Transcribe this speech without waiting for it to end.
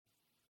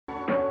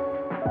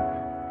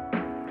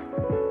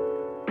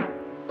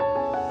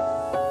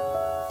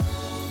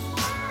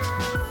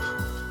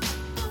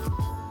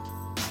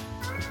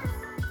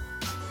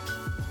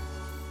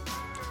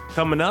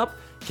Coming up,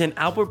 can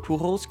Albert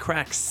Pujols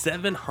crack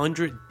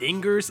 700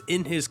 dingers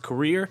in his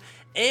career?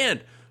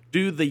 And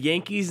do the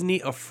Yankees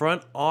need a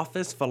front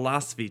office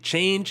philosophy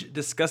change?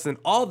 Discussing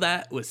all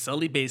that with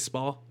Sully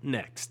Baseball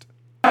next.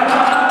 You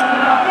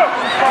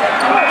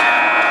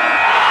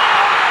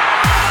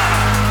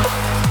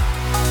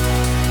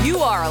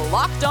are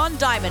Locked On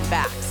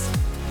Diamondbacks,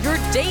 your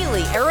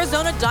daily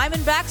Arizona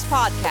Diamondbacks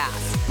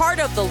podcast, part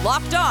of the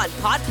Locked On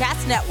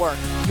Podcast Network,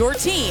 your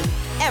team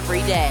every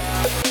day.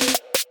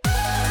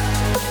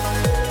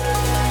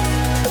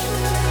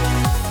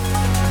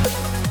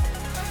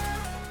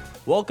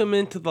 Welcome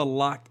into the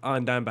Locked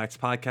On Diamondbacks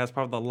podcast,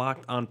 part of the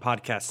Locked On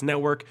Podcast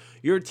Network.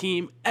 Your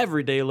team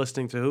every day,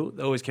 listening to who?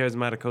 The always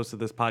charismatic host of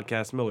this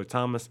podcast, Miller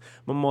Thomas.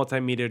 I'm a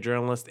multimedia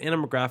journalist and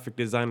I'm a graphic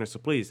designer, so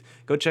please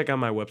go check out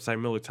my website,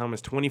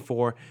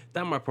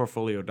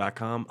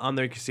 MillerThomas24.myportfolio.com. On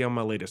there you can see all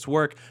my latest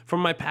work,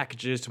 from my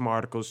packages to my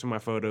articles to my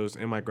photos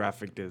and my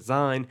graphic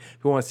design.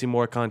 If you want to see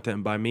more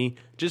content by me,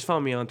 just follow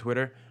me on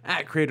Twitter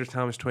at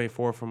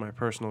CreatorThomas24 for my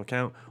personal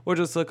account, or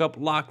just look up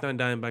Locked On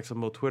Diamondbacks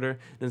on both Twitter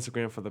and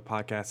Instagram for the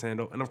podcast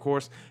handle. And of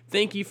course,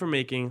 thank you for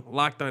making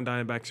Locked On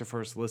Diamondbacks your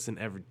first listen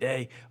every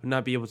day. I would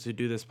not be able to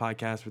do this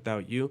podcast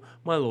without you,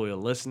 my loyal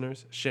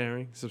listeners,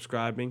 sharing,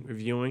 subscribing,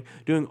 reviewing,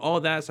 doing all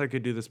that so I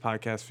could do this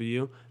podcast for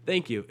you.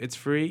 Thank you. It's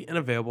free and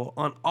available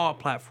on all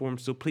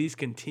platforms, so please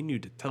continue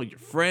to tell your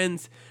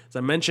friends. As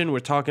I mentioned, we're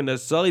talking to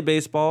Sully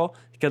Baseball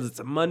because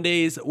it's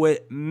Mondays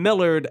with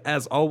Millard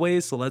as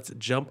always, so let's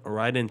jump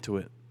right into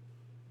it.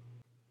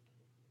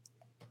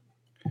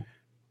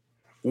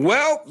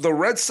 Well, the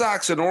Red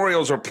Sox and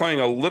Orioles are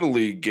playing a Little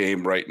League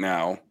game right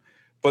now,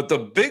 but the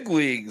big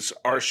leagues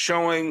are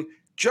showing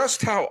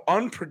just how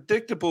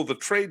unpredictable the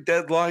trade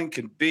deadline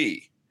can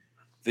be.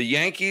 The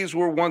Yankees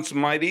were once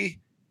mighty,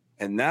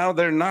 and now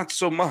they're not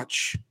so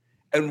much.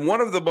 And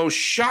one of the most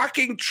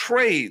shocking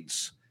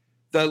trades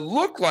that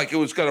looked like it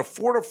was going to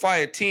fortify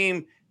a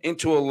team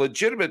into a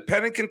legitimate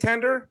pennant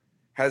contender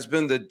has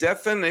been the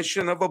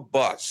definition of a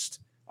bust.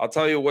 I'll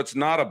tell you what's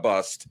not a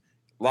bust.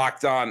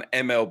 Locked On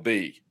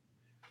MLB.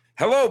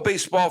 Hello,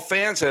 baseball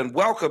fans, and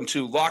welcome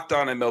to Locked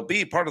On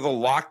MLB, part of the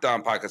Locked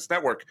On Podcast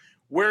Network,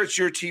 where it's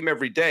your team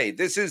every day.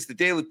 This is the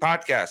daily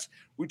podcast.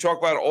 We talk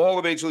about all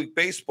of Major League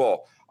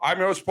Baseball. I'm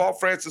your host, Paul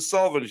Francis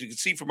Sullivan. As you can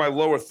see from my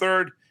lower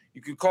third,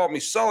 you can call me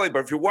Sully,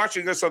 but if you're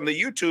watching this on the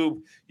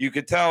YouTube, you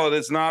can tell it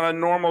is not a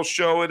normal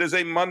show. It is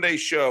a Monday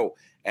show.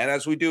 And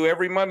as we do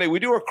every Monday, we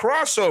do a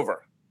crossover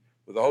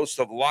with the host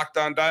of Locked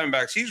On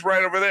Diamondbacks. He's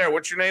right over there.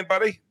 What's your name,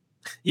 buddy?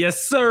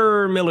 Yes,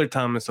 sir. Miller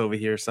Thomas over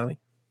here, Sully.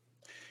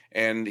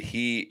 And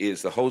he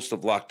is the host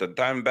of Locked On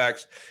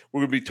Diamondbacks.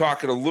 We're going to be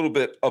talking a little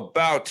bit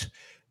about,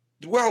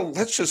 well,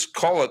 let's just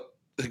call it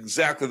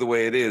exactly the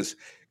way it is.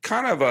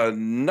 Kind of a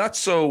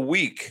nutso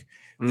week.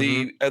 Mm-hmm.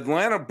 The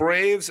Atlanta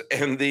Braves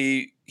and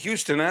the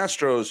Houston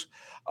Astros.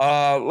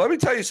 Let me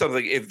tell you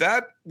something. If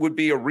that would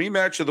be a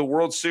rematch of the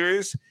World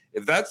Series,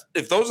 if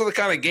those are the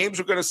kind of games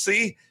we're going to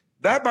see,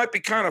 that might be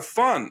kind of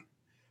fun.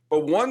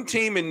 But one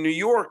team in New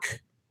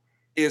York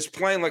is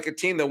playing like a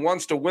team that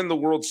wants to win the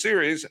World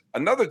Series.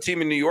 Another team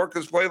in New York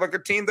is playing like a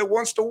team that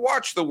wants to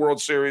watch the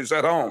World Series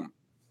at home.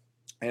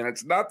 And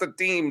it's not the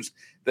teams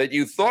that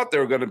you thought they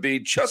were going to be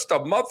just a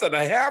month and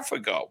a half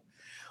ago.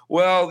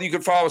 Well, you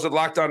can follow us at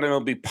Locked On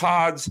MLB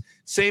Pods.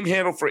 Same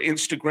handle for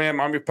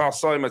Instagram. I'm your pal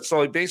Sully. I'm at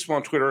Sully Baseball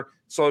on Twitter,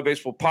 Sully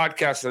Baseball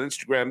Podcast on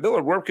Instagram.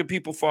 Miller, where can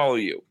people follow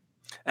you?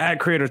 At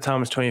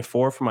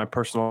CreatorThomas24 for my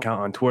personal account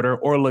on Twitter,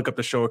 or look up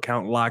the show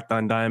account Locked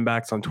On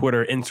Diamondbacks on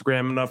Twitter,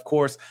 Instagram, and of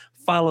course,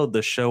 follow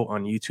the show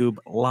on YouTube,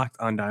 Locked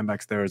On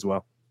Diamondbacks there as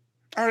well.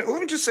 All right, let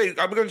me just say,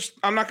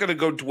 I'm not going to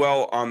go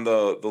dwell on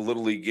the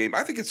Little League game.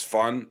 I think it's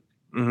fun.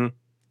 Mm-hmm.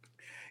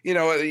 You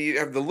know, you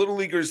have the Little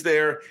Leaguers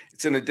there.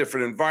 It's in a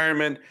different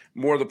environment.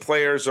 More of the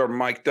players are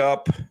mic'd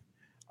up.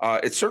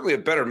 It's certainly a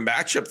better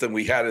matchup than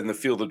we had in the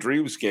Field of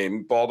Dreams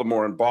game,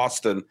 Baltimore and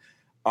Boston.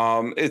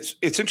 It's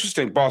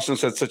interesting.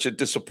 Boston's had such a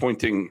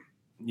disappointing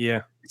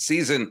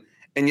season,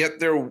 and yet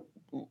they're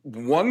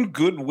one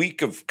good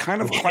week of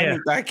kind of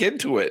climbing back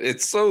into it.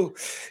 It's so,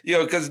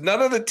 because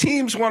none of the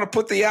teams want to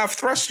put the aft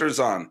thrusters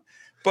on.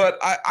 But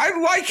I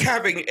like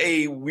having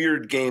a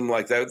weird game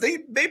like that.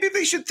 Maybe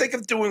they should think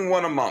of doing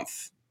one a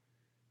month.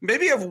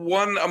 Maybe have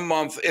one a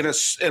month in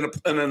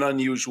an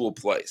unusual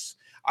place.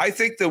 I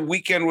think the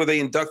weekend where they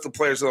induct the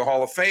players in the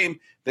Hall of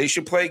Fame, they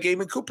should play a game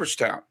in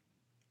Cooperstown.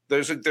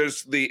 There's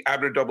the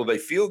Abner Doubleday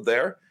Field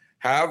there.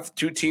 Have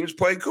two teams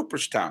play in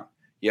Cooperstown.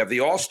 You have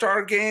the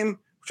All-Star game,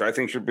 which I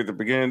think should be the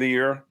beginning of the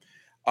year.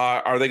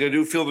 Are they going to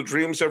do Field of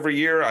Dreams every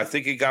year? I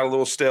think it got a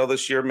little stale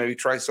this year. Maybe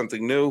try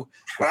something new.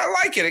 But I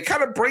like it. It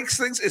kind of breaks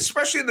things,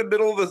 especially in the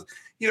middle of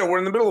we're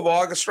in the middle of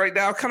August right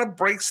now. It kind of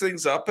breaks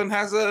things up and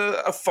has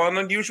a fun,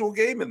 unusual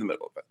game in the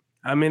middle of it.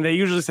 I mean, they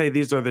usually say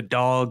these are the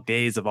dog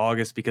days of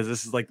August because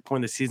this is like the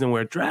point of the season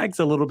where it drags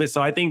a little bit. So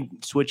I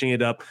think switching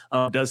it up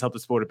does help the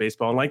sport of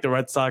baseball. And like the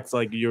Red Sox,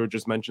 like you were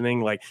just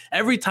mentioning, like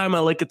every time I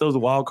look at those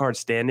wild card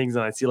standings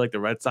and I see like the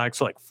Red Sox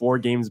are like 4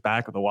 games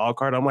back of the wild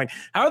card, I'm like,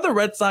 how are the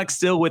Red Sox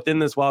still within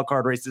this wild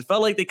card race? It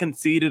felt like they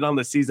conceded on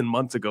the season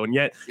months ago. And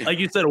yet, like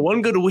you said,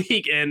 one good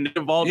week and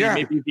Eovaldi,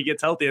 maybe if he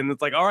gets healthy, and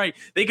it's like, all right,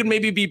 they could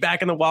maybe be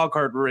back in the wild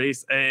card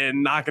race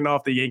and knocking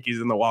off the Yankees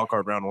in the wild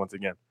card round once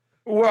again.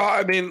 Well,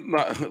 I mean,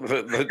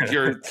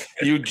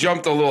 you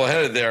jumped a little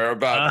ahead there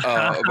about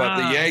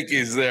the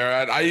Yankees there.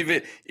 And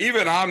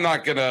I'm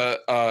not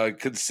gonna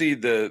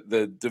concede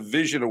the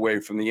division away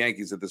from the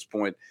Yankees at this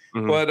point.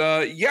 Mm-hmm.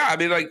 But yeah, I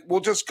mean, like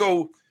we'll just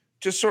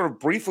sort of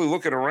briefly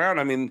looking around.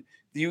 I mean,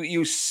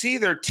 you see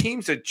their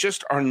teams that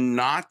just are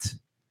not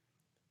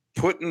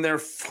putting their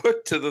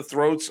foot to the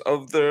throats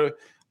of the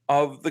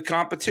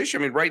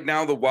competition. I mean, right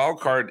now the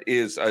wild card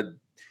is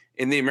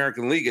in the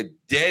American League a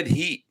dead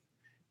heat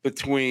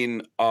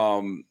between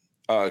the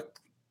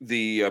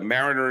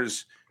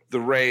Mariners, the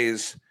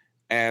Rays,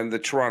 and the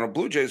Toronto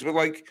Blue Jays. But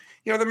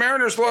the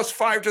Mariners lost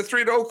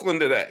 5-3 to Oakland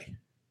today,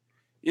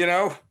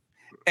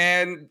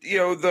 and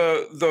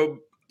the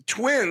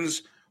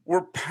Twins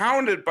were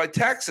pounded by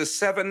Texas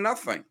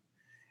 7-0.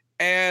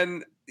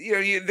 And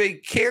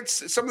they can't.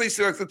 Some of these,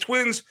 like the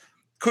Twins,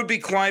 could be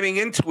climbing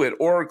into it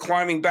or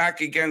climbing back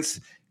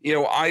against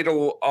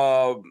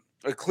idle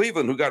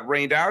Cleveland, who got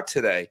rained out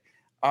today.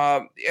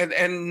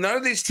 And none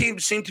of these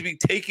teams seem to be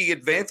taking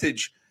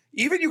advantage.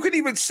 You could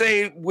even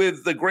say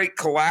with the great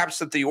collapse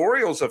that the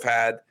Orioles have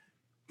had,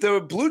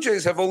 the Blue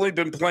Jays have only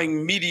been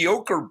playing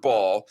mediocre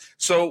ball.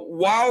 So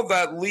while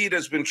that lead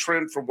has been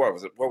trimmed from what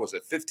was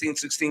it, 15,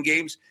 16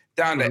 games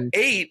down to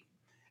 8,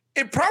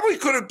 it probably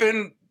could have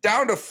been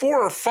down to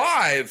 4 or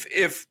 5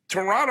 if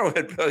Toronto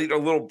had played a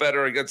little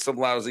better against some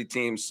lousy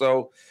teams.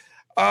 So,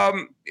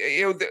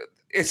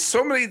 it's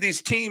so many of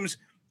these teams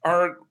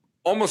are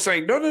almost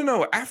saying,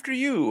 no, after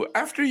you.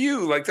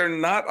 Like they're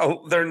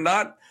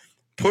not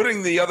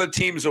putting the other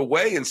teams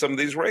away in some of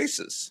these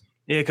races.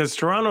 Yeah, because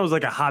Toronto was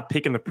like a hot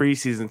pick in the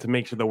preseason to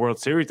make to the World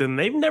Series, and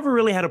they've never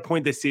really had a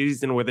point this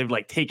season where they've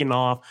like taken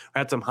off or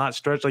had some hot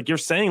stretch. Like you're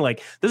saying,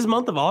 like this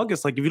month of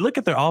August, like if you look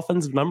at their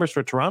offensive numbers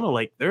for Toronto,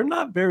 like they're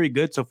not very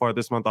good so far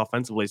this month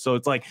offensively. So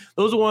it's like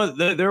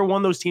they're one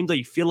of those teams that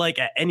you feel like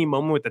at any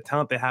moment with the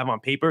talent they have on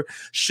paper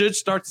should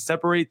start to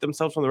separate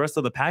themselves from the rest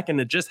of the pack,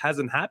 and it just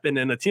hasn't happened.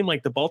 And a team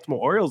like the Baltimore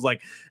Orioles,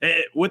 like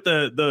with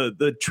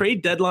the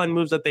trade deadline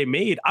moves that they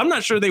made, I'm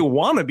not sure they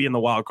want to be in the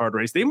wild card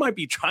race. They might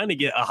be trying to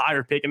get a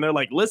higher pick, and they're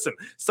like, listen,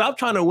 stop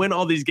trying to win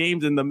all these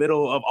games in the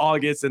middle of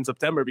August and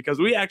September because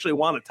we actually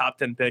want a top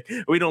 10 pick.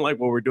 We don't like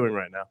what we're doing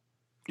right now.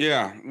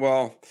 Yeah,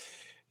 well,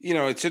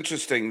 it's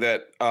interesting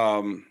that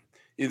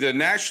the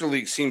National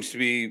League seems to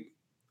be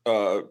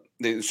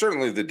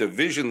certainly the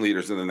division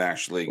leaders in the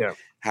National League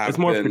have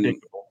been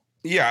predictable.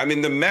 Yeah, I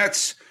mean the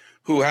Mets,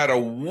 who had a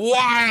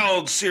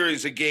wild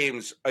series of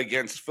games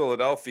against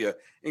Philadelphia,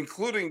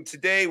 including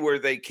today where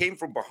they came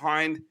from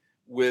behind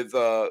with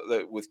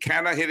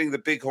Canha hitting the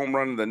big home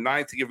run in the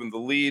 9th to give him the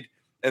lead.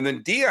 And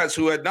then Diaz,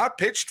 who had not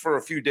pitched for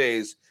a few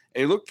days,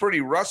 and he looked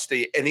pretty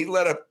rusty, and he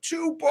let up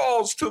 2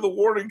 balls to the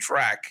warning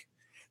track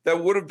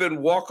that would have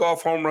been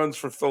walk-off home runs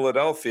for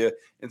Philadelphia.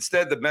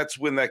 Instead, the Mets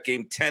win that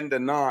game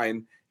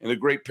 10-9 in a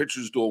great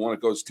pitcher's duel when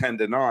it goes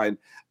 10-9.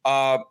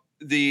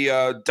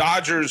 The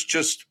Dodgers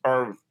just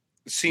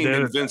seem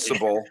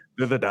invincible.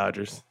 They're the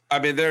Dodgers. I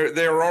mean,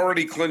 they're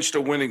already clinched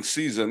a winning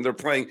season. They're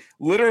playing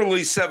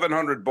literally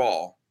 700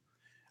 ball.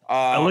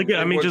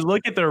 Just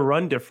look at their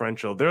run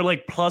differential. They're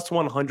like plus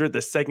 100,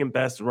 the second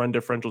best run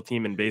differential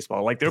team in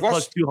baseball. Like they're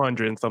plus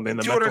 200 and something.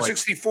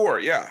 264,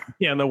 yeah.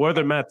 Yeah, and the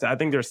Weather Mets, I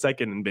think they're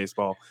second in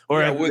baseball. Or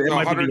with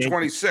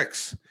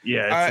 126.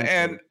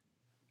 Yeah.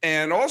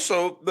 And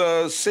also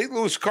the St.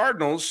 Louis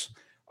Cardinals.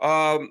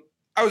 I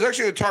was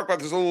actually going to talk about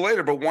this a little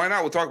later, but why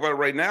not? We'll talk about it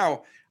right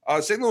now.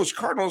 St. Louis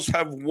Cardinals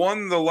have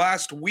won the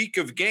last week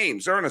of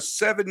games. They're on a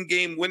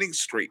 7-game winning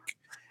streak.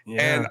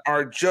 Yeah. And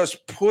are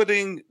just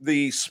putting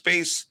the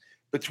space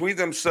between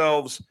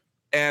themselves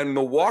and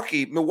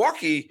Milwaukee.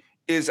 Milwaukee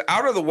is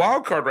out of the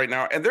wild card right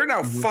now, and they're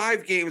now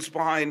 5 games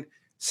behind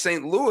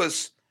St.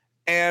 Louis.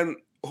 And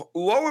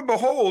lo and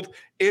behold,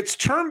 it's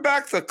turned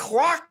back the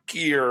clock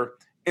here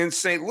in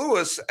St.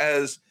 Louis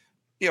as,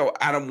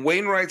 Adam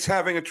Wainwright's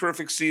having a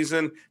terrific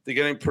season. They're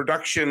getting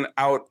production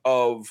out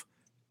of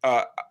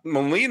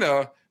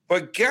Molina.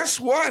 But guess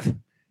what?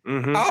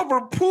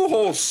 Albert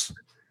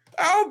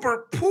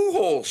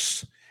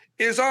Pujols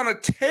is on a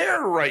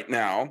tear right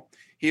now.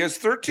 He has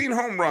 13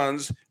 home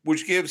runs,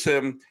 which gives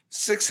him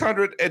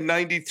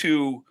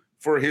 692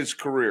 for his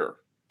career.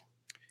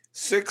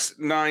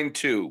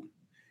 692.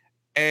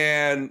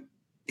 And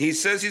he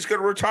says he's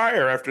going to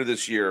retire after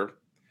this year.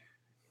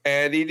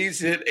 And he needs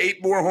to hit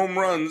 8 more home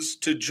runs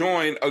to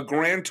join a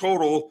grand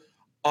total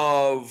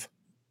of,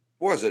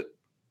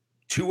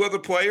 2 other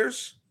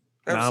players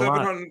have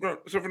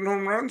 7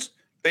 home runs?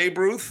 Babe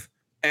Ruth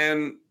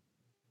and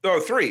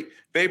 3.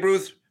 Babe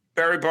Ruth,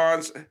 Barry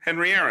Bonds,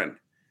 Henry Aaron.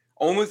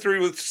 only 3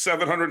 with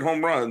 700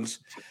 home runs.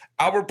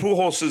 Albert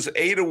Pujols is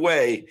 8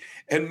 away.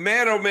 And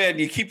man, oh man,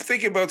 you keep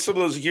thinking about some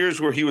of those years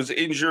where he was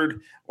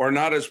injured or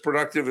not as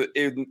productive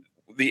in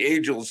the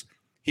Angels.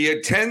 He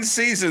had 10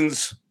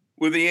 seasons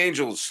with the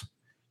Angels.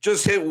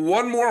 Just hit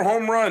one more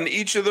home run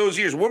each of those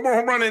years. One more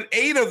home run in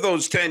 8 of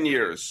those 10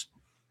 years.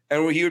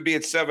 And he would be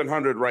at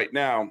 700 right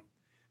now.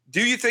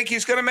 Do you think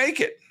he's going to make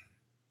it?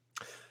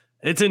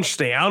 It's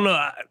interesting. I don't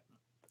know.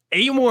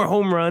 8 more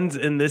home runs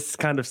in this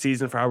kind of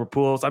season for Albert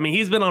Pujols. I mean,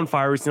 he's been on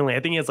fire recently. I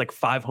think he has like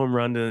 5 home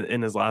runs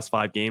in his last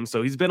 5 games.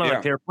 So he's been on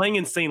a tear. Playing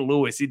in St.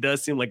 Louis, he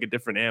does seem like a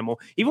different animal.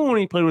 Even when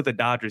he played with the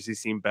Dodgers, he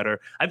seemed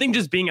better. I think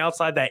just being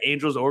outside that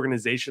Angels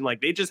organization, like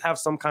they just have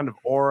some kind of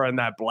aura and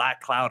that black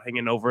cloud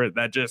hanging over it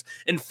that just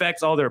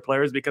infects all their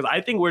players, because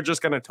I think we're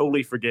just going to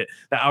totally forget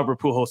that Albert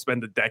Pujols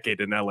spent a decade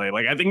in LA.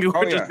 Like I think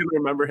we're just going to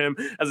remember him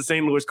as a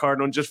St. Louis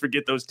Cardinal and just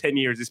forget those 10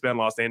 years he spent in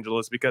Los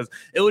Angeles, because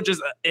it was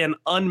just an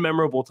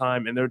unmemorable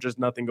time and there was just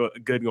nothing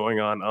good going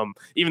on.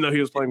 Even though he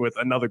was playing with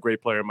another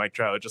great player, Mike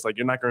Trout, it's just like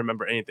you're not going to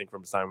remember anything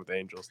from his time with the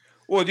Angels.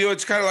 Well,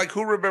 it's kind of like,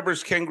 who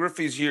remembers Ken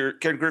Griffey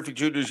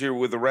Jr.'s year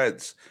with the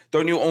Reds?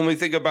 Don't you only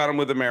think about him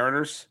with the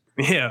Mariners?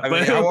 Yeah,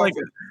 but it was like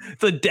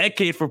it's a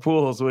decade for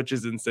Pujols, which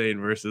is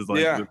insane versus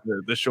like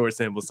the short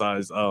sample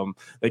size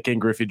that Ken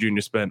Griffey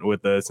Jr. spent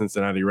with the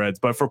Cincinnati Reds.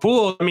 But for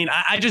Pujols, I mean,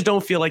 I just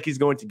don't feel like he's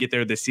going to get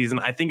there this season.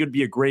 I think it would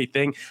be a great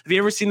thing. Have you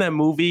ever seen that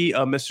movie,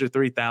 Mr.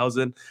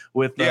 3000?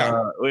 I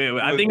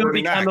think it would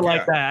be kind of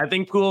like that. I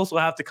think Pujols will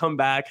have to come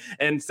back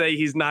and say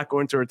he's not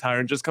going to retire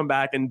and just come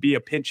back and be a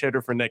pinch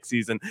hitter for next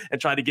season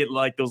and try to get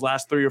like those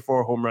last 3 or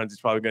 4 home runs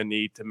he's probably going to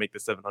need to make the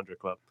 700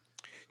 club.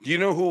 Do you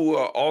know who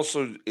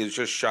also is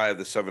just shy of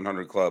the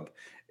 700 club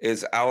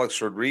is Alex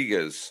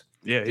Rodriguez?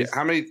 Yeah.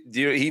 How many?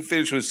 He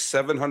finished with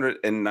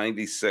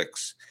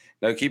 796.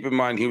 Now, keep in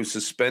mind, he was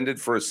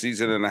suspended for a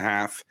season and a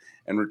half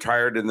and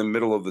retired in the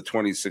middle of the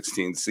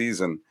 2016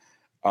 season.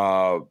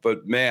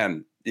 But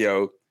man,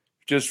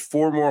 just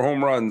 4 more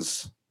home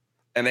runs,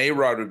 and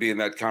A-Rod would be in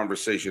that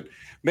conversation.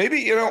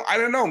 Maybe, I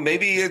don't know.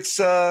 Maybe it's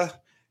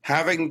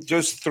having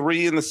just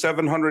 3 in the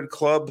 700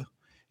 club.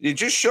 It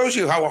just shows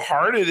you how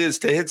hard it is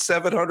to hit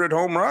 700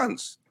 home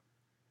runs.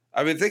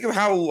 I mean, think of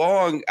how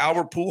long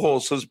Albert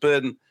Pujols has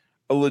been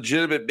a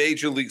legitimate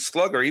major league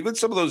slugger. Even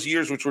some of those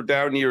years, which were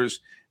down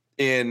years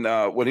in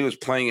when he was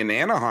playing in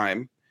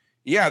Anaheim,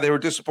 they were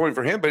disappointing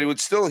for him. But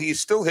he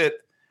still hit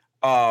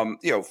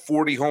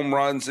 40 home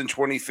runs in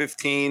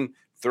 2015,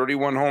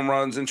 31 home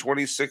runs in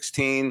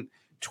 2016,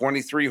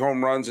 23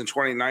 home runs in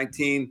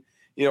 2019.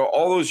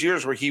 All those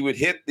years where he would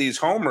hit these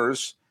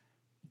homers.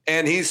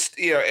 And he's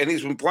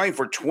been playing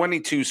for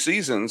 22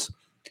 seasons.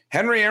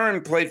 Henry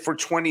Aaron played for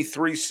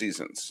 23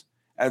 seasons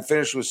and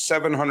finished with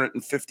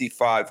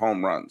 755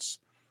 home runs.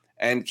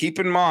 And keep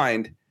in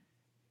mind,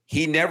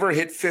 he never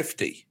hit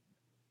 50.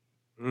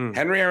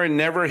 Henry Aaron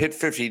never hit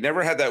 50. He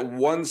never had that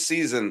one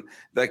season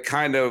that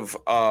kind of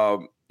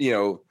blew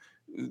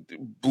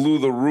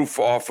the roof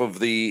off of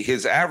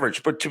his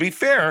average. But to be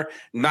fair,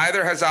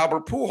 neither has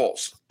Albert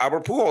Pujols.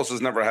 Albert Pujols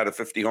has never had a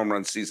 50 home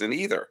run season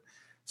either.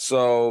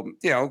 So,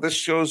 this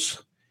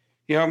shows,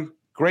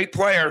 great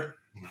player.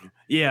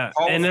 Yeah.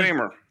 Hall of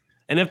Famer.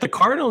 And if the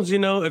Cardinals,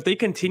 if they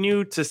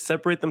continue to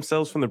separate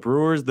themselves from the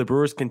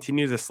Brewers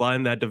continue to slide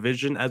in that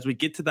division as we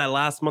get to that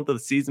last month of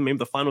the season, maybe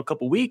the final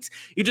couple weeks,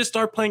 you just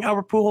start playing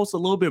Albert Pujols a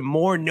little bit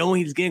more,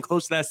 knowing he's getting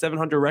close to that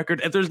 700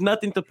 record. If there's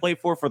nothing to play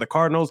for the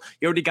Cardinals,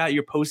 you already got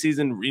your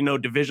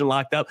postseason, division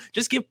locked up.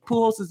 Just give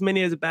Pujols as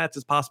many bats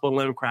as possible and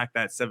let him crack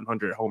that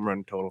 700 home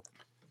run total.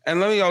 And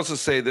let me also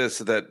say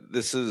that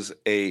this is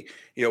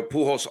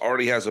Pujols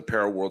already has a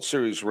pair of World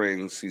Series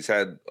rings. He's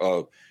had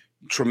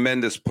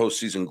tremendous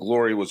postseason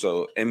glory, was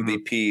a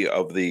MVP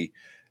of the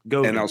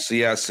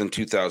NLCS in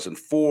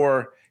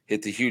 2004,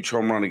 hit the huge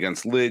home run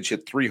against Lidge,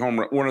 hit 3 home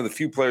runs, one of the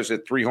few players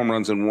that hit 3 home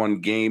runs in one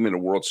game in a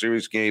World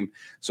Series game.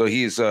 So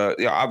he's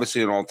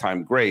obviously an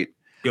all-time great.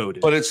 Goated.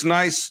 But it's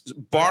nice,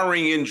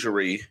 barring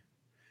injury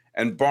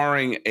and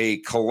barring a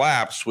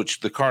collapse,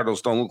 which the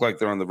Cardinals don't look like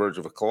they're on the verge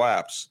of a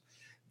collapse,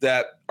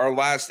 that our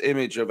last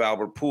image of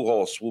Albert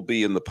Pujols will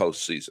be in the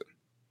postseason.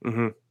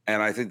 Mm-hmm.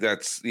 And I think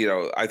that's,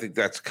 I think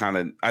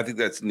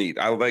that's neat.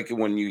 I like it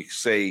when you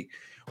say,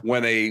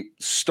 when a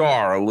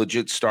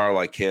legit star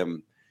like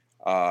him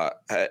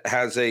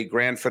has a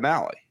grand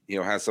finale,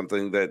 has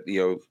something that,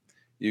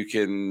 you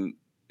can,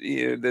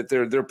 that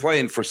they're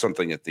playing for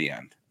something at the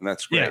end. And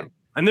that's great. Yeah.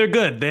 And they're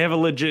good. They have a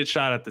legit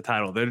shot at the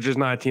title. They're just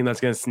not a team that's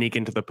going to sneak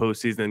into the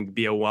postseason and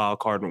be a wild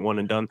card and one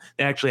and done.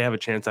 They actually have a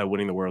chance at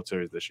winning the World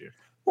Series this year.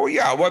 Well,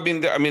 yeah. Well,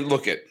 I mean,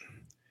 look at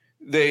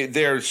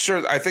they're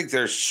sure. I think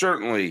they're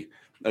certainly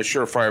a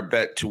surefire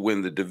bet to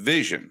win the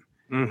division.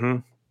 Mm-hmm.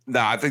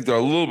 Now, I think they're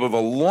a little bit of a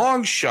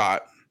long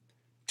shot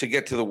to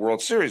get to the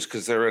World Series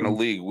because they're in a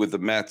league with the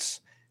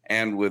Mets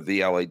and with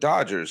the LA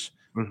Dodgers.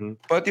 Mm-hmm.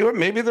 But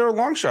maybe they're a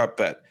long shot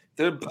bet.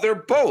 They're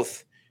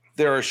both.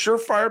 They're a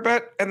surefire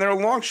bet and they're a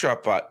long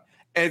shot bet.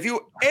 And if you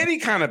any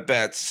kind of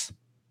bets,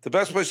 the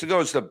best place to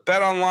go is to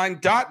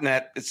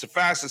betonline.net. It's the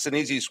fastest and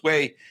easiest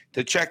way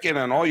to check in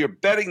on all your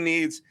betting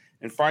needs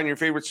and find your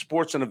favorite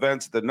sports and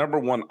events, the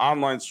 #1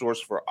 online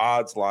source for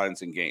odds,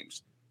 lines, and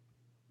games.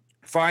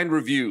 Find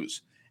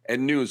reviews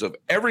and news of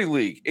every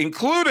league,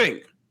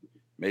 including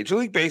Major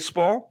League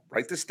Baseball,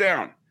 write this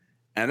down,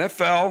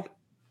 NFL,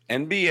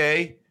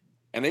 NBA,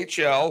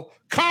 NHL,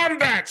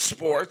 combat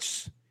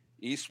sports,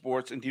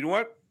 esports, and do you know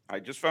what? I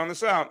just found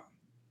this out.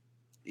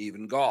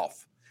 Even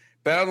golf.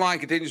 BetOnline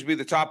continues to be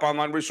the top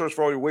online resource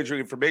for all your wagering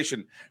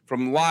information.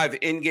 From live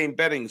in-game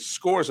betting,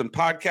 scores, and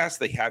podcasts,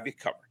 they have you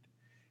covered.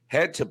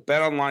 Head to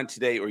BetOnline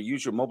today or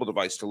use your mobile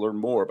device to learn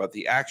more about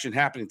the action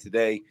happening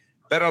today.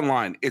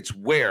 BetOnline, it's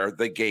where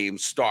the game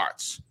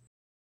starts.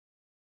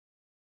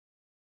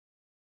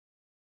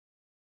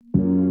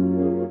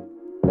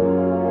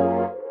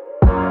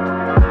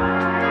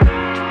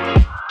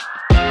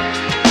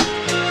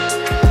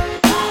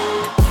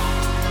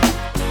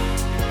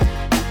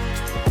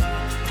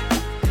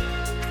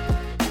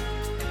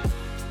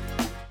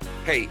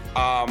 Hey,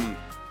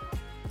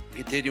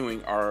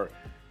 continuing our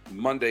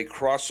Monday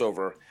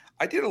crossover,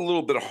 I did a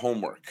little bit of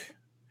homework.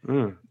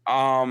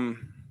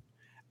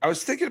 I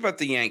was thinking about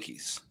the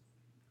Yankees.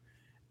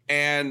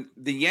 And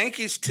the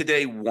Yankees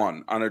today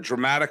won on a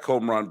dramatic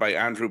home run by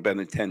Andrew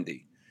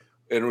Benintendi.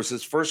 And it was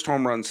his first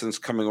home run since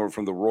coming over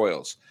from the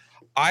Royals.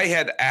 I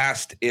had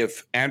asked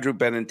if Andrew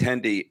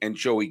Benintendi and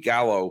Joey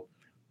Gallo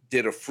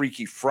did a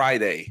Freaky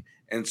Friday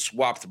and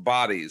swapped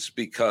bodies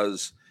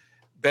because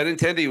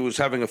Benintendi, who was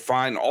having a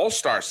fine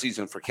all-star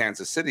season for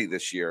Kansas City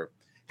this year,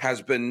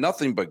 has been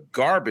nothing but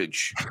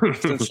garbage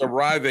since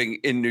arriving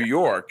in New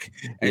York.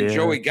 And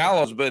Joey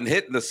Gallo's been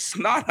hitting the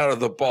snot out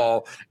of the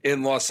ball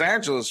in Los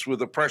Angeles with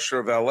the pressure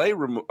of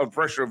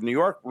pressure of New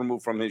York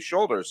removed from his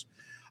shoulders.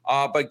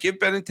 But give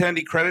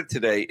Benintendi credit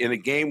today in a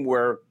game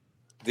where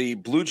the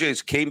Blue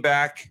Jays came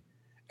back,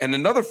 and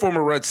another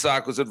former Red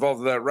Sox was involved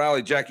in that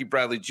rally, Jackie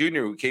Bradley Jr.,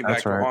 who came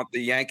back to haunt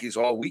the Yankees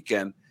all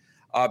weekend.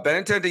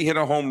 Benintendi hit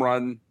a home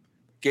run,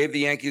 gave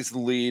the Yankees the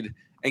lead,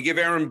 and give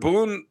Aaron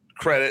Boone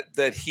credit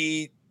that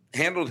he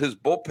handled his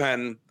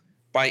bullpen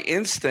by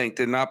instinct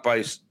and not by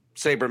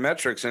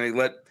sabermetrics, and he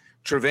let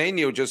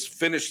Trevino just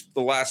finish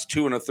the last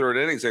 2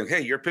 1/3 innings saying, hey,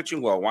 you're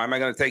pitching well. Why am I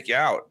going to take you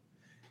out?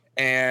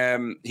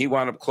 And he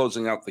wound up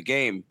closing out the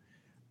game.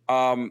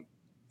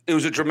 It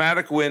was a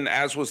dramatic win,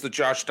 as was the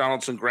Josh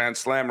Donaldson Grand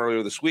Slam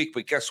earlier this week.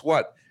 But guess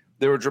what?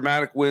 There were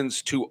dramatic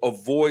wins to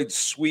avoid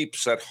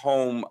sweeps at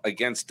home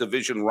against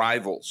division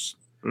rivals.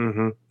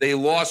 Mm-hmm. They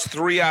lost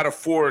 3 out of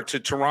 4 to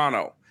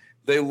Toronto.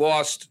 They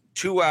lost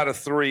 2 out of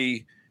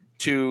 3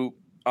 to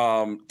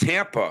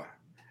Tampa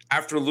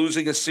after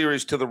losing a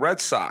series to the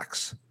Red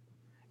Sox.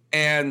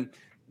 And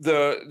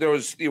there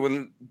was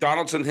when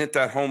Donaldson hit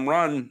that home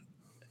run,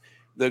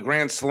 the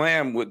Grand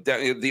Slam, with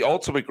the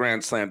ultimate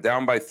Grand Slam,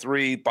 down by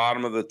 3,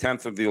 bottom of the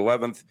 10th of the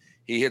 11th.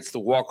 He hits the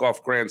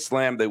walk-off Grand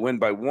Slam. They win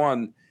by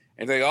 1.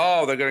 And they're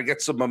going to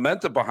get some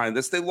momentum behind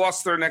this. They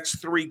lost their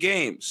next 3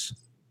 games.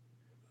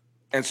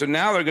 And so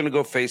now they're going to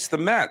go face the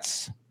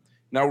Mets.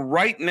 Now,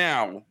 right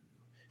now,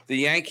 the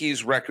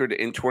Yankees' record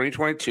in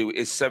 2022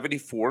 is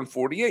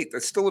 74-48.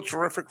 That's still a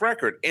terrific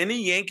record.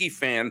 Any Yankee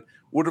fan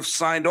would have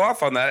signed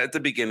off on that at the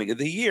beginning of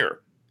the year.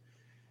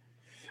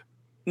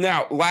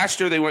 Now, last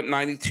year they went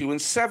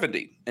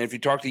 92-70. And if you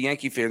talk to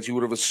Yankee fans, you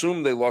would have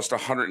assumed they lost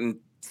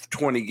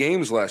 120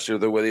 games last year,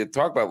 the way they had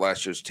talked about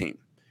last year's team.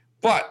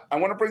 But I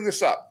want to bring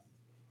this up.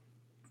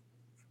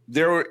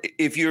 There's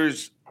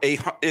a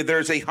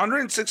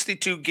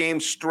 162 game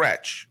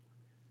stretch,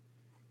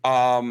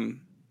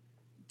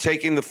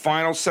 taking the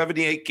final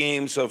 78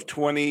 games of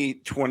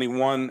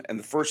 2021 and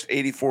the first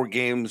 84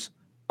 games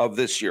of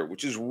this year,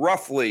 which is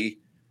roughly,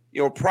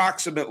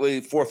 approximately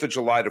 4th of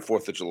July to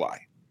 4th of July.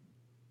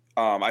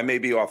 I may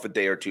be off a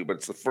day or two, but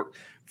it's the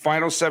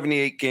final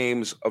 78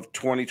 games of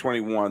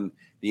 2021.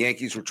 The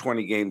Yankees were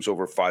 20 games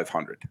over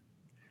 500.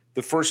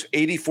 The first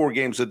 84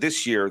 games of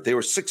this year, they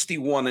were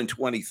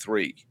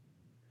 61-23.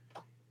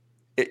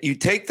 You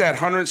take that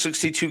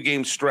 162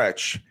 game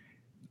stretch,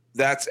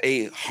 that's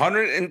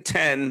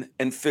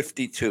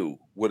 110-52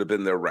 would have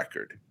been their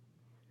record.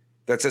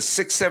 That's a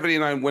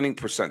 .679 winning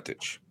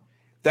percentage.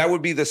 That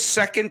would be the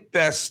second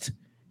best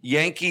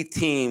Yankee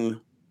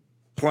team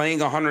playing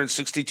a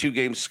 162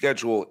 game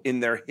schedule in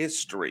their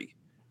history.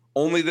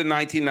 Only the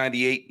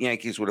 1998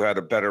 Yankees would have had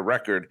a better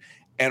record.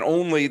 And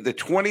only the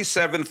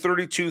 27,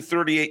 32,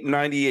 38,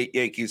 98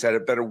 Yankees had a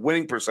better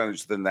winning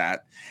percentage than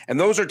that. And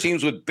those are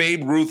teams with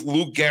Babe Ruth,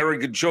 Lou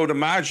Gehrig, and Joe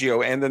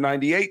DiMaggio, and the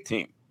 98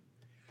 team.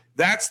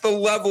 That's the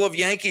level of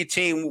Yankee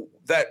team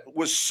that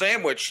was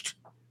sandwiched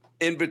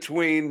in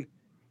between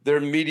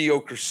their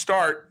mediocre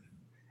start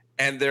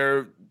and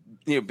their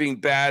being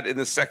bad in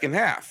the second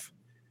half.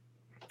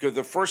 Because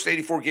the first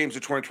 84 games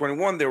of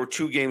 2021, there were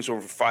 2 games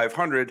over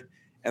 500,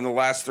 and the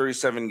last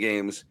 37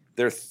 games,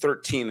 they're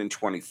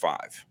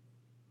 13-25.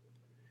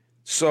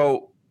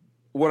 So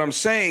what I'm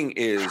saying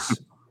is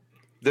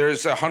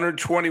there's a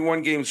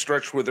 121 game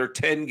stretch where they're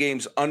 10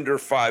 games under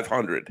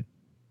 500.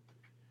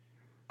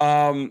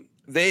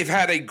 They've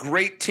had a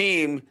great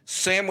team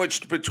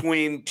sandwiched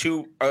between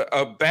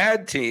a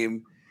bad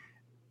team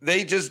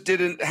They just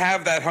didn't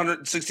have that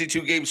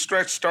 162 game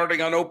stretch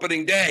starting on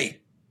opening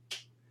day.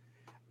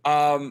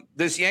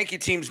 This Yankee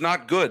team's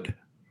not good.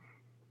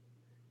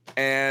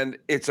 And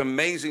it's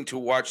amazing to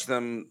watch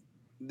them.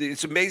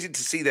 It's amazing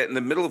to see that in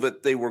the middle of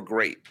it, they were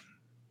great.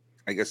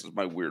 I guess is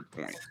my weird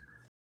point.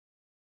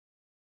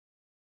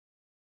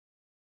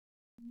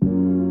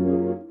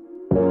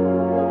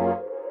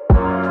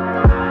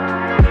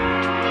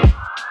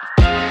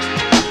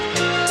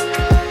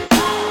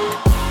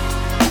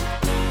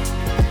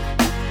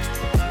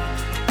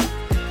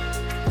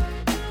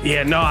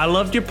 Yeah, no, I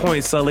loved your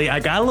point, Sully. I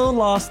got a little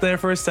lost there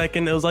for a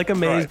second. It was like a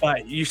maze,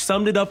 but you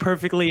summed it up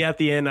perfectly at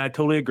the end. I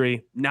totally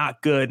agree.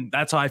 Not good.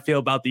 That's how I feel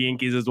about the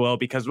Yankees as well,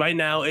 because right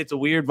now it's a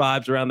weird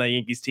vibes around that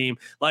Yankees team.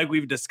 Like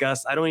we've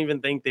discussed, I don't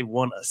even think they've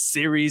won a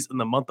series in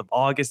the month of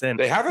August. And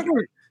they haven't.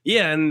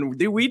 Yeah, and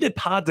we did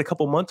pods a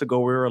couple months ago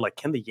where we were like,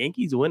 can the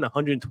Yankees win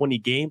 120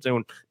 games?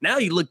 And now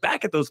you look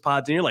back at those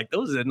pods and you're like,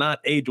 those did not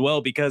age well,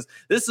 because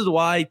this is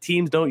why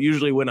teams don't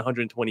usually win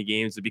 120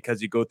 games,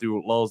 because you go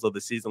through lulls of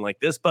the season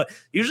like this. But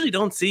usually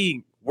don't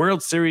see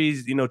World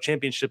Series,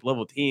 championship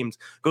level teams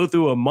go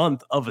through a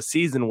month of a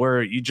season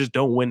where you just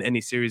don't win any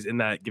series in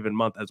that given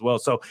month as well.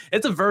 So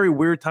it's a very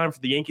weird time for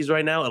the Yankees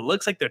right now. It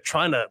looks like they're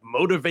trying to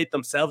motivate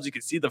themselves. You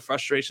can see the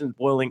frustrations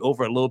boiling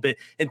over a little bit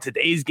in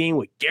today's game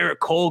with Garrett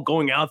Cole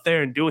going out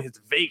there and doing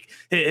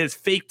his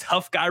fake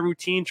tough guy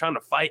routine, trying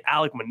to fight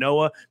Alek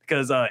Manoah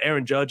because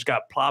Aaron Judge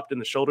got plopped in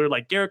the shoulder.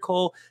 Like, Garrett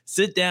Cole,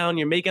 sit down.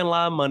 You're making a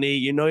lot of money.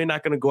 You know you're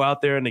not going to go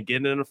out there and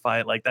get in a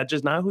fight. Like, that's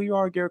just not who you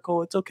are, Garrett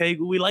Cole. It's okay.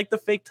 We like the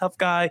fake tough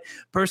guy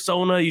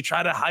persona. You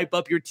try to hype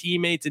up your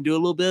teammates and do a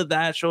little bit of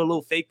that, show a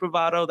little fake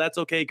bravado. That's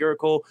okay, Garrett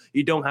Cole.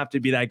 You don't have to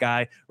be that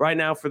guy. Right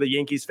now, for the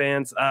Yankees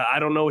fans, I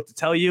don't know what to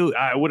tell you.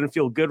 I wouldn't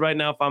feel good right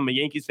now if I'm a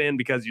Yankees fan,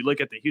 because you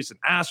look at the Houston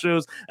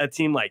Astros, a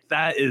team like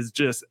that is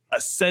just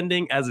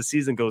ascending as the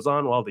season goes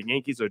on, while the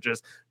Yankees are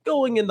just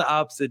going in the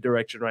opposite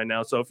direction right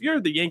now. So if you're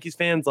the Yankees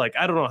fans, like,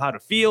 I don't know how to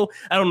feel.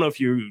 I don't know if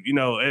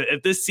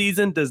if this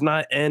season does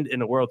not end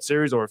in a World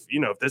Series, or if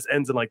this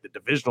ends in like the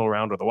divisional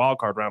round or the wild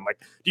card round, like,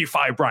 do you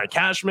fire Brian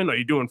Cashman? Are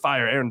you doing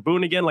fire Aaron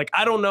Boone again? Like,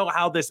 I don't know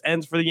how this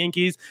ends for the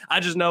Yankees. I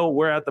just know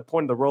we're at the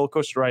point of the roller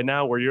coaster right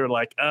now where you're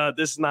like,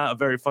 this is not a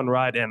very fun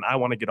ride, and I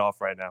want to get off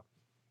right now.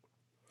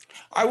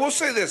 I will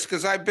say this,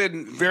 because I've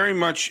been very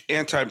much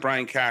anti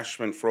Brian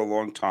Cashman for a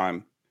long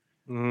time.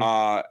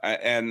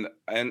 Mm-hmm.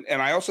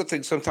 And I also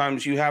think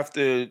sometimes you have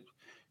to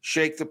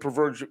shake the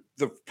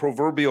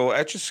proverbial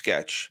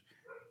Etch-a-Sketch,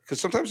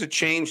 because sometimes a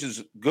change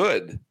is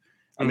good.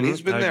 I mean,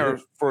 he's been there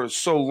for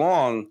so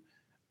long.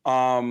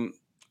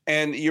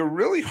 And you're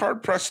really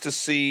hard pressed to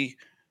see,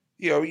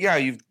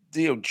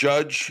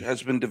 Judge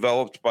has been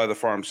developed by the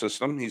farm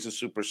system. He's a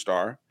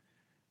superstar.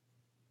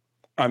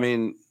 I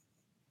mean,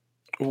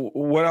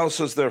 what else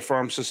has their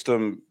farm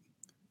system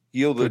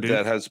yielded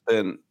that has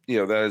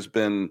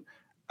been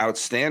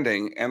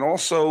outstanding? And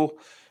also,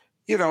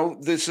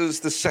 this is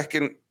the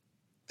second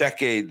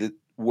decade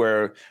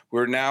where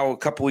we're now a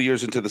couple of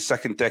years into the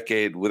second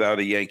decade without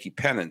a Yankee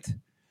pennant.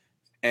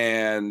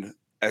 And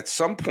at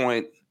some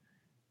point,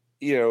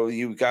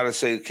 you've got to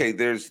say, okay,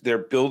 they're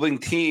building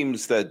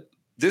teams that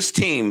this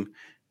team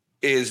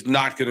is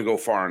not going to go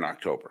far in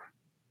October.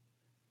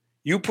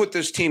 You put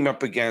this team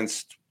up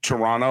against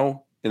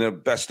Toronto in a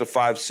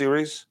best-of-5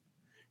 series,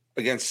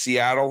 against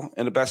Seattle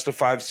in a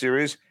best-of-5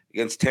 series,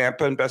 against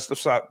Tampa in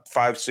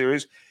best-of-5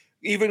 series,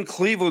 even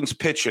Cleveland's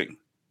pitching,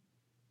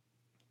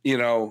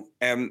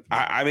 and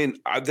I mean,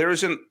 there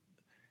isn't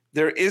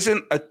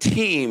a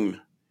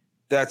team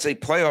that's a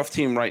playoff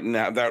team right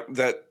now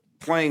that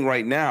playing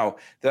right now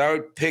that I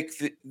would pick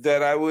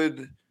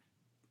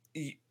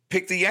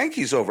pick the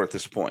Yankees over at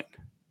this point.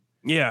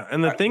 Yeah,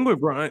 and the thing with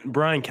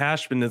Brian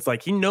Cashman is,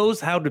 like, he knows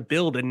how to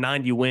build a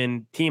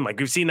 90-win team. Like,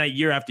 we've seen that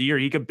year after year.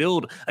 He could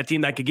build a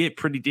team that could get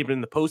pretty deep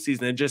in the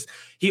postseason. And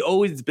he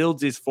always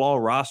builds these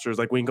flawed rosters.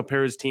 Like, when he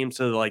compares teams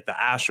to, like, the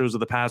Astros of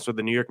the past or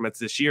the New York Mets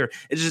this year,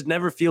 it just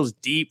never feels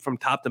deep from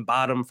top to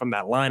bottom, from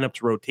that lineup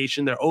to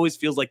rotation. There always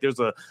feels like there's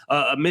a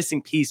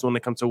missing piece when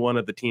it comes to one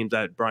of the teams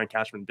that Brian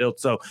Cashman built.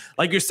 So,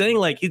 like you're saying,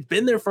 like, he's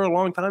been there for a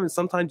long time, and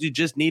sometimes you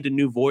just need a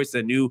new voice,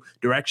 a new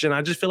direction.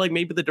 I just feel like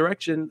maybe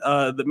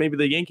maybe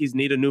the Yankees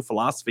need a new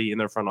philosophy in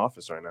their front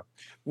office right now.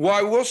 Well,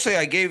 I will say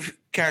I gave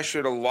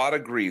Cashman a lot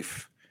of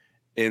grief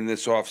in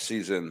this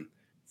offseason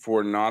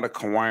for not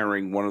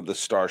acquiring one of the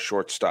star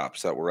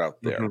shortstops that were out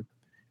there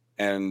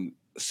and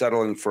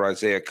settling for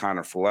Isaiah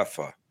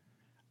Kiner-Falefa.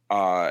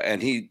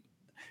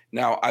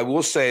 Now I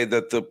will say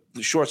that the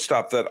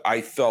shortstop that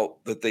I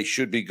felt that they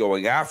should be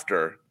going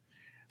after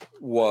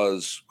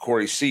was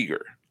Corey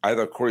Seager. I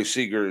thought Corey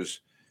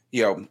Seager's,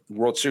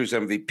 World Series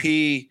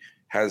MVP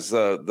has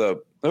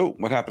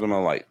what happened to my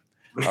light?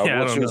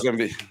 World Series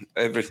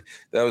MVP.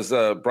 That was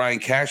Brian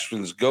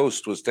Cashman's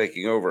ghost was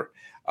taking over.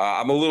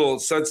 I'm a little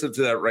sensitive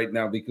to that right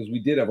now because we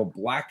did have a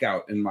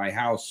blackout in my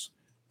house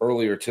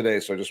earlier today,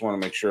 so I just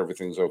want to make sure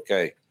everything's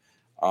okay.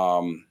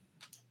 Okay,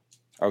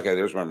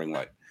 there's my ring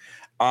light.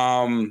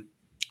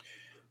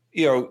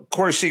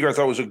 Corey Seager I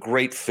thought was a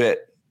great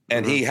fit,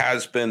 and he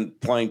has been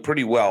playing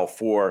pretty well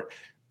for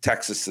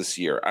Texas this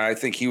year. I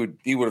think he would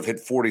have hit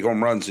 40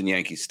 home runs in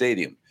Yankee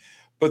Stadium.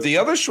 But the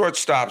other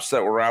shortstops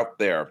that were out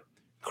there,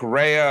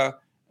 Correa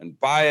and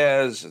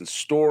Baez and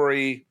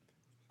Story,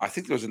 I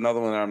think there's another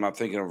one that I'm not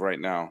thinking of right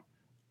now.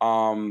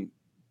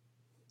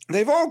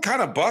 They've all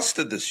kind of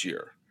busted this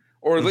year,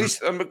 or at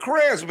least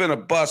Correa's been a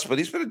bust, but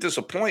he's been a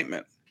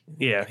disappointment.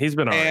 Yeah, he's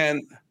been all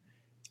right.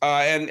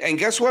 And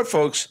guess what,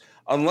 folks?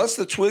 Unless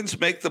the Twins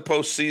make the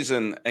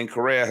postseason and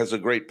Correa has a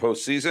great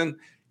postseason,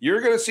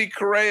 you're going to see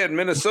Correa in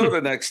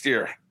Minnesota next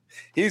year.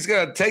 He's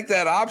going to take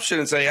that option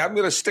and say, I'm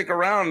going to stick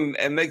around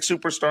and make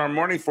superstar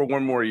money for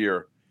one more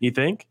year. You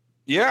think?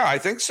 Yeah, I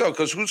think so.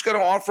 Because who's going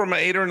to offer him an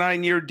 8 or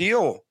 9 year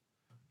deal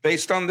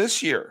based on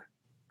this year?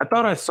 I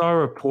thought I saw a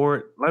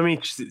report. Let me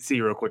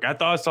see real quick. I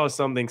thought I saw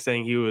something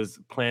saying he was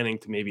planning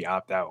to maybe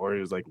opt out, or he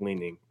was like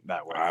leaning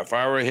that way. If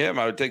I were him,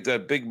 I would take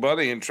that big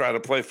money and try to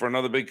play for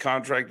another big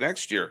contract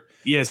next year.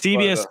 Yeah,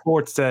 CBS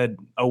Sports said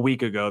a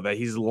week ago that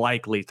he's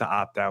likely to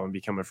opt out and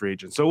become a free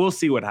agent. So we'll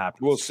see what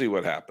happens. We'll see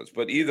what happens.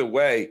 But either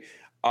way,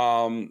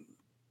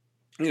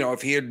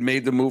 if he had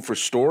made the move for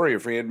Story,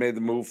 if he had made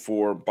the move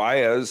for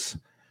Baez,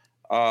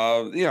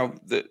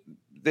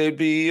 they'd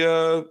be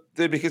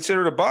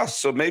considered a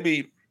bust. So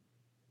maybe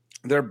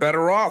they're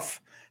better off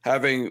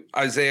having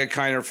Isaiah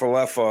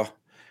Kiner-Falefa,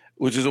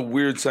 which is a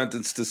weird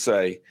sentence to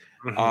say,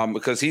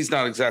 because he's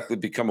not exactly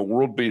become a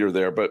world beater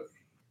there, but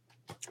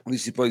at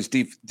least he plays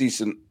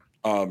decent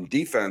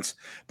defense.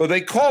 But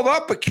they called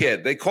up a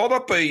kid. They called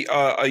up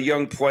a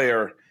young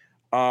player.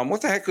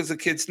 What the heck was the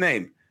kid's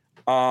name?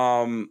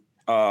 Who's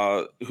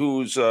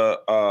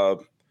a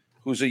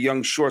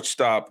young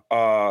shortstop?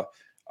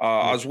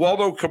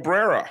 Oswaldo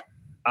Cabrera.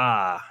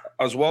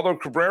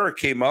 Oswaldo Cabrera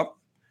came up.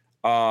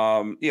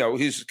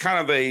 He's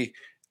kind of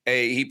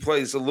he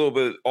plays a little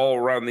bit all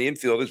around the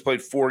infield. He's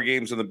played 4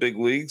 games in the big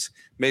leagues,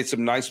 made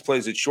some nice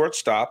plays at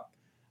shortstop.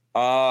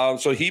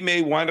 So he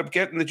may wind up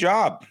getting the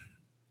job.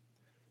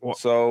 Well,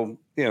 so,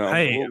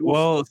 hey,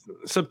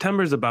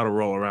 September's about to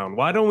roll around.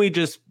 Why don't we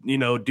just,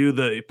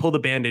 pull the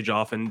bandage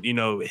off and,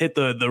 hit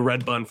the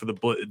red button for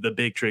the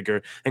big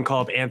trigger and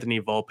call up Anthony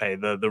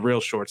Volpe, the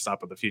real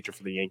shortstop of the future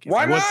for the Yankees?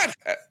 Why not?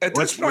 At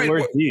this point,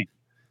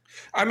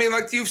 I mean,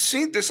 like you've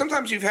seen,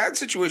 sometimes you've had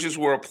situations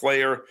where a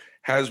player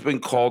has been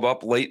called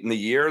up late in the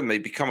year and they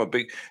become a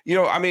big,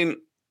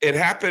 it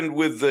happened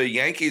with the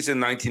Yankees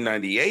in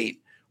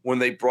 1998 when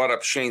they brought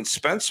up Shane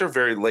Spencer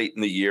very late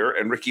in the year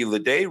and Ricky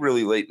Leday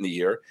really late in the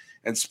year.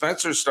 And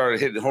Spencer started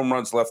hitting home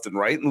runs left and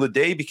right. And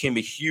Leday became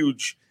a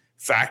huge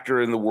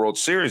factor in the World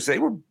Series. They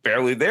were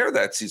barely there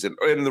that season.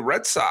 And the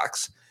Red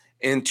Sox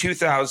in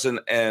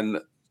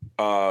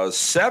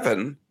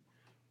 2007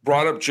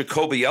 brought up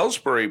Jacoby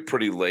Ellsbury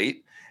pretty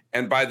late.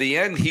 And by the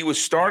end, he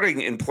was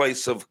starting in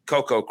place of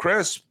Coco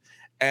Crisp.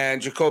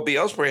 And Jacoby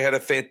Ellsbury had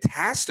a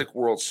fantastic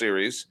World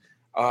Series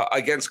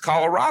against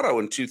Colorado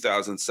in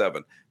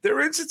 2007. There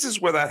are instances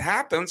where that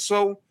happens.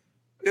 So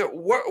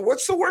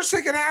what's the worst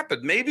that can happen?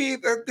 Maybe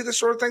that'd be the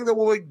sort of thing that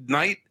will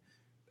ignite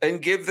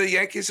and give the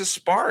Yankees a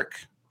spark.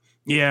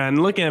 Yeah,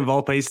 and looking at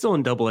Volpe, he's still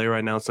in Double-A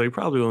right now, so he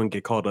probably won't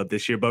get called up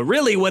this year. But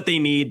really what they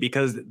need,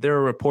 because there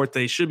are reports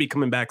they should be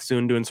coming back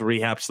soon doing some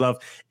rehab stuff,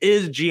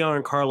 is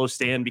Giancarlo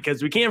Stanton,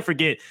 because we can't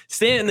forget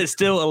Stanton is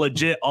still a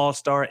legit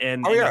all-star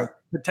and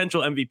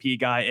potential MVP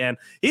guy, and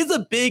he's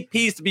a big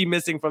piece to be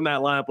missing from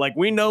that lineup. Like,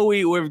 we know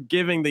we're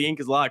giving the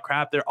Yankees a lot of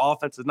crap. Their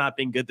offense has not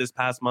been good this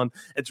past month.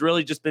 It's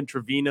really just been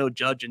Trevino,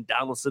 Judge, and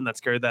Donaldson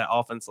that's carried that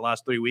offense the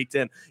last 3 weeks.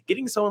 And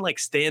getting someone like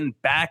Stanton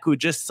back, who's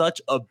just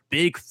such a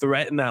big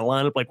threat in that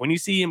lineup, like when you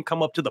see him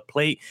come up to the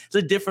plate, it's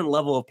a different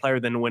level of player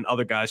than when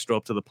other guys throw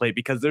up to the plate,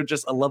 because they're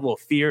just a level of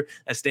fear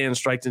as Stanton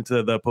strikes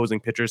into the opposing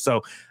pitcher.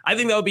 So I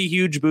think that would be a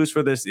huge boost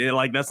for this.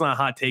 Like, that's not a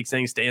hot take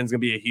saying Stanton's going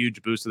to be a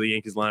huge boost to the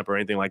Yankees lineup or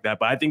anything like that,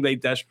 but I think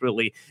they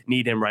desperately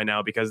need him right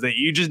now, because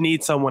you just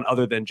need someone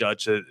other than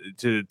Judge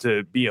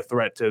to be a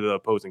threat to the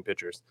opposing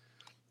pitchers.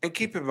 And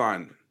keep in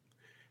mind,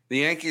 the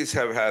Yankees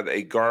have had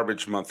a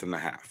garbage month and a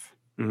half.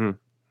 Mm-hmm.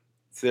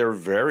 They're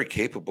very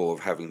capable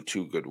of having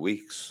 2 good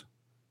weeks.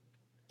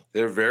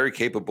 They're very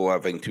capable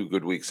of having 2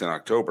 good weeks in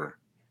October.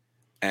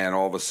 And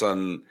all of a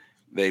sudden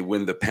they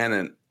win the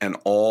pennant and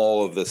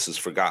all of this is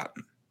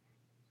forgotten.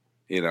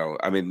 It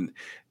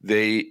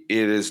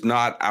is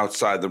not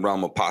outside the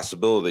realm of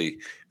possibility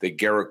that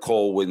Garrett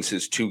Cole wins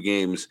his 2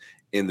 games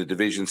in the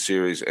division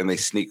series and they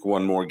sneak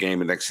one more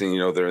game. And next thing you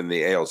know, they're in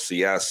the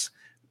ALCS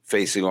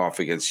facing off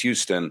against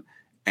Houston.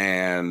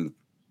 And,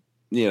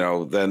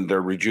 then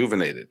they're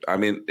rejuvenated. I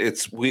mean,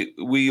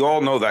 we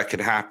all know that could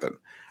happen.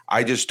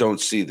 I just don't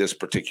see this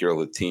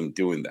particular team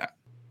doing that.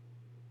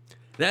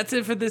 That's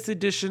it for this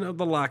edition of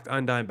the Locked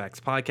on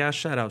Diamondbacks podcast.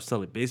 Shout out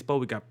Sully Baseball.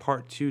 We got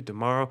part 2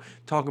 tomorrow,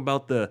 talking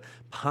about the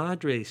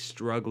Padres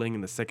struggling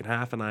in the second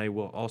half, and I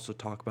will also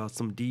talk about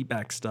some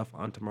D-back stuff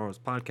on tomorrow's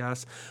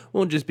podcast.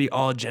 Won't just be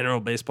all general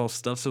baseball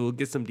stuff, so we'll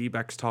get some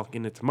D-backs talk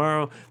into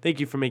tomorrow.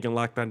 Thank you for making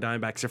Locked on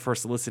Diamondbacks your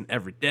first listen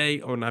every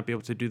day, or not be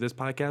able to do this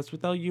podcast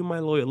without you, my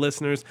loyal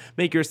listeners.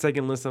 Make your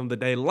second listen of the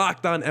day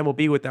Locked on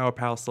MLB with our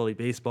pal Sully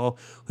Baseball,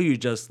 who you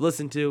just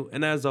listened to.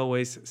 And as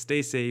always,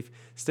 stay safe,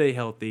 stay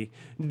healthy.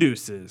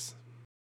 Deuces.